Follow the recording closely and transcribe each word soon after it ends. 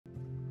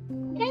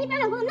赶紧把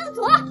他给我弄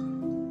走。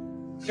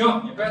行，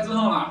你别折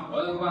腾了，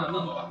我就把他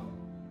弄走了。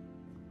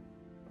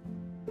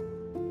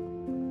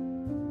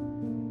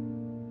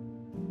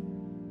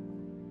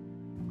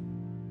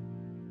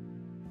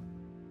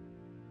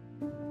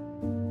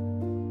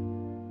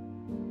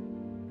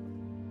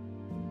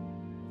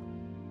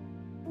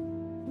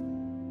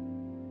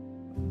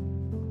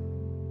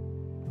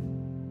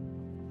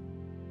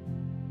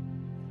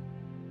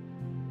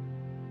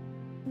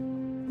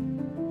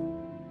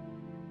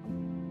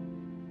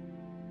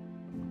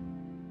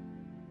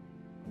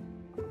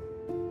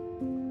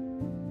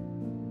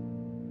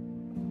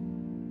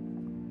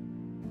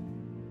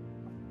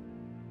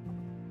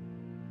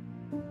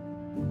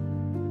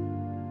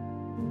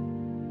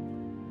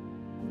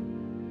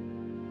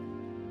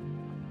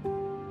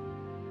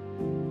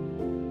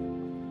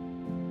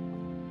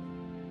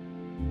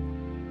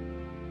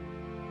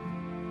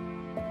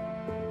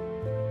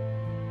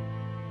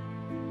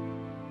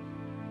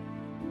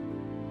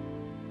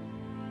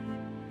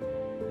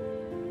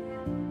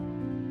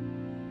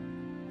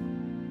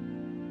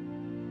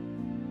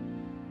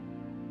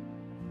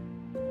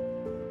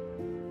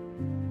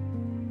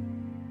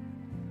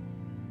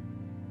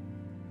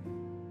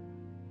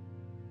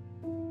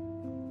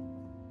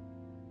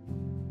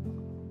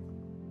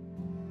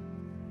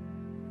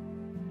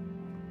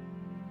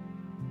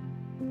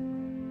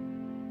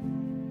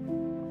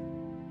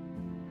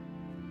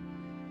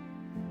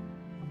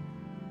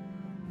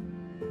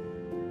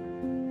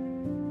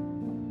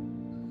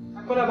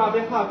过来吧，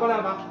别怕，过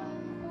来吧。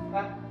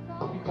来，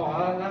你跑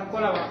了，来过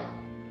来吧。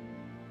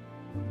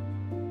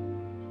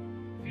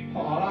你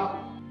跑了。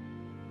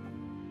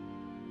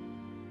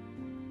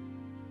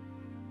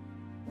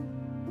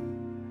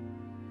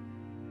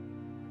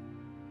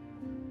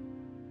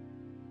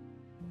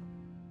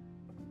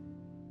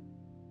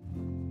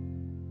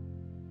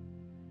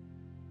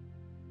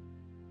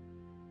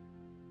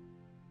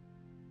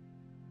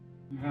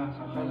你看，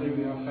小孩子有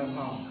点害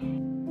怕。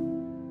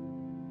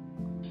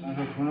但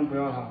是不能不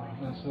要他，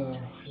但是还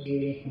是有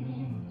点恐惧，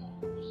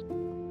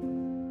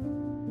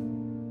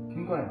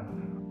挺乖的。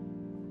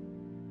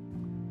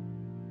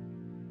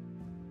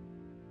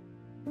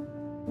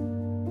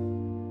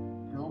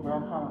以后不要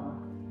怕了啊。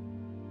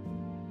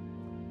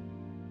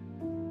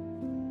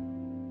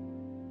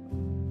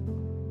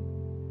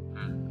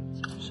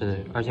是的，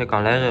而且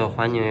刚来这个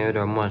环境也有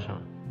点陌生。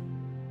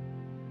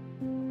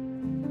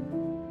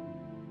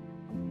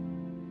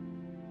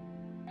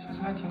其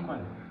实还挺乖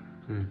的。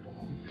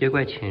也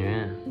怪亲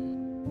人。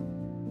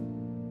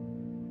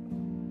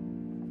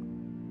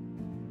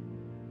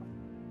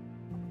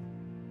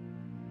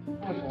握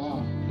手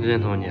啊！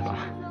认同你了。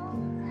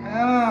哎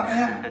呀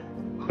哎呀！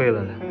会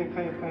了的。可以。握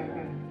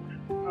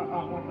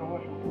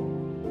手。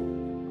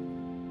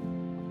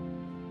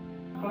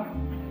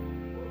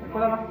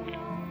过来吧。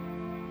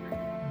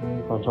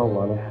光找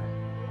我了。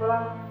过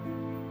来。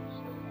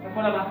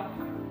过来吧。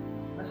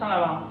来上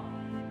来吧。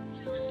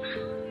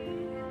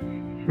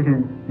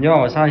你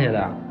要我上去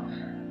的？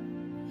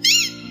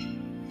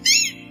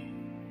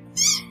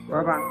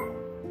玩吧。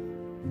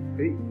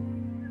嘿。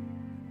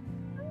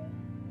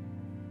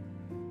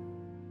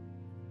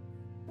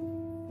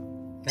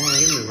哎，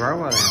你没玩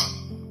过了呀？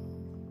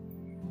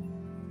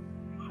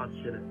好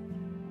奇的。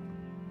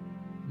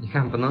你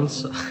看不能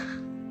吃。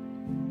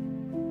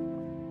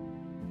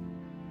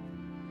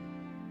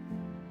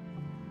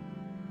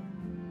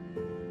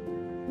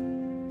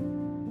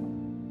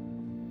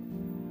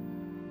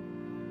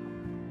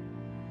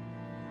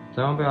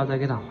咱要不要再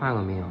给他换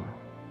个名？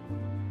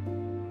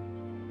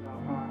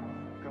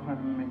该换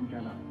什么名？你觉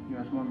得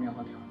有什么名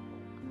好听？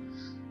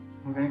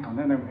我感觉刚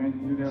才那个名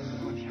有点不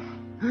好听。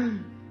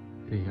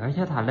对，而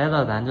且他来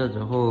到咱这之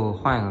后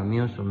换个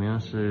名，说明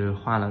是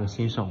换了个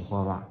新生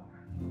活吧。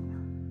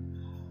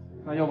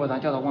那要不咱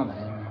叫他旺仔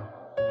行吗？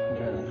你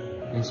觉得？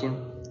也行，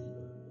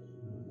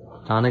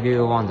长得跟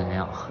个旺仔一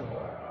样。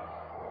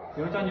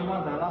以后叫你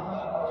旺仔了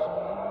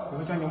啊！以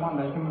后叫你旺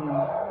仔行不行？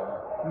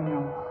行不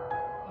行？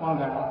旺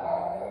仔，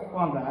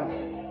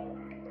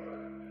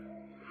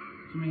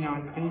行不行？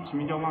给你起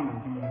名叫旺仔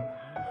行不行？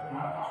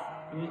啊，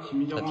给你起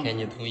名叫旺仔。他天，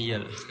你同意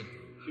了。行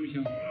不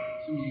行？给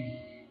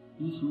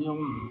你起名叫旺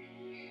仔。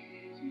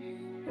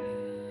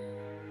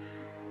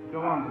叫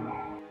旺仔。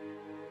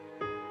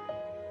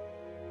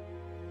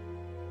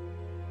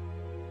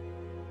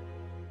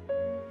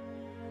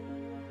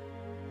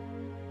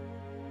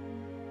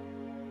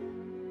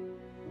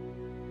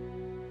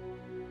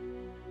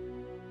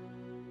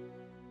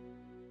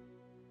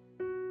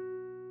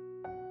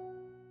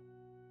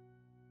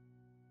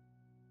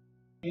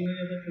应该是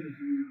这个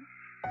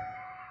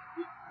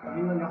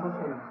应该聊好吃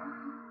的。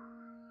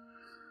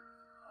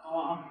好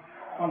啊，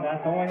旺仔，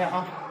等我一下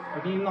啊，我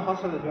给你弄好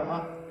吃的去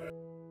啊。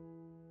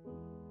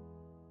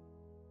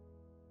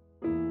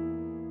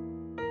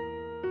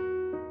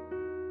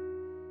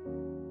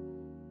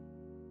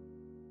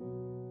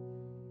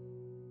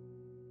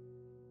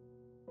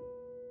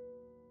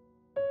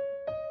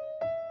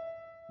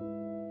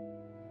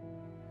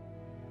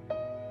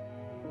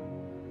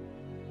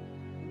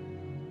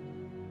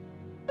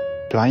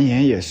转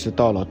眼也是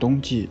到了冬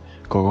季，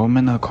狗狗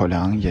们的口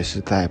粮也是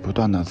在不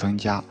断的增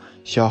加，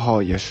消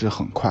耗也是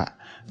很快。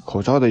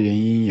口罩的原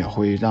因也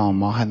会让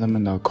毛孩子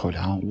们的口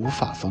粮无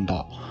法送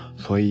到，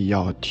所以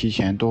要提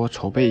前多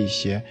筹备一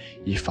些，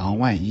以防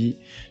万一。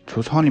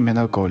橱窗里面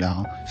的狗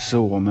粮是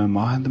我们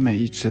毛孩子们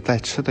一直在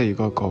吃的一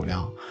个狗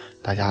粮，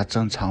大家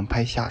正常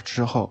拍下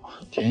之后，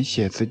填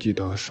写自己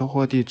的收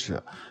货地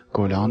址，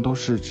狗粮都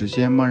是直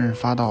接默认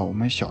发到我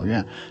们小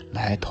院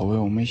来投喂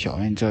我们小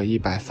院这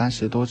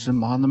130多只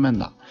毛孩子们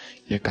的，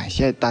也感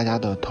谢大家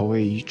的投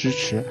喂与支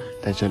持，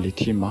在这里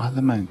替毛孩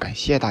子们感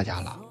谢大家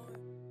了。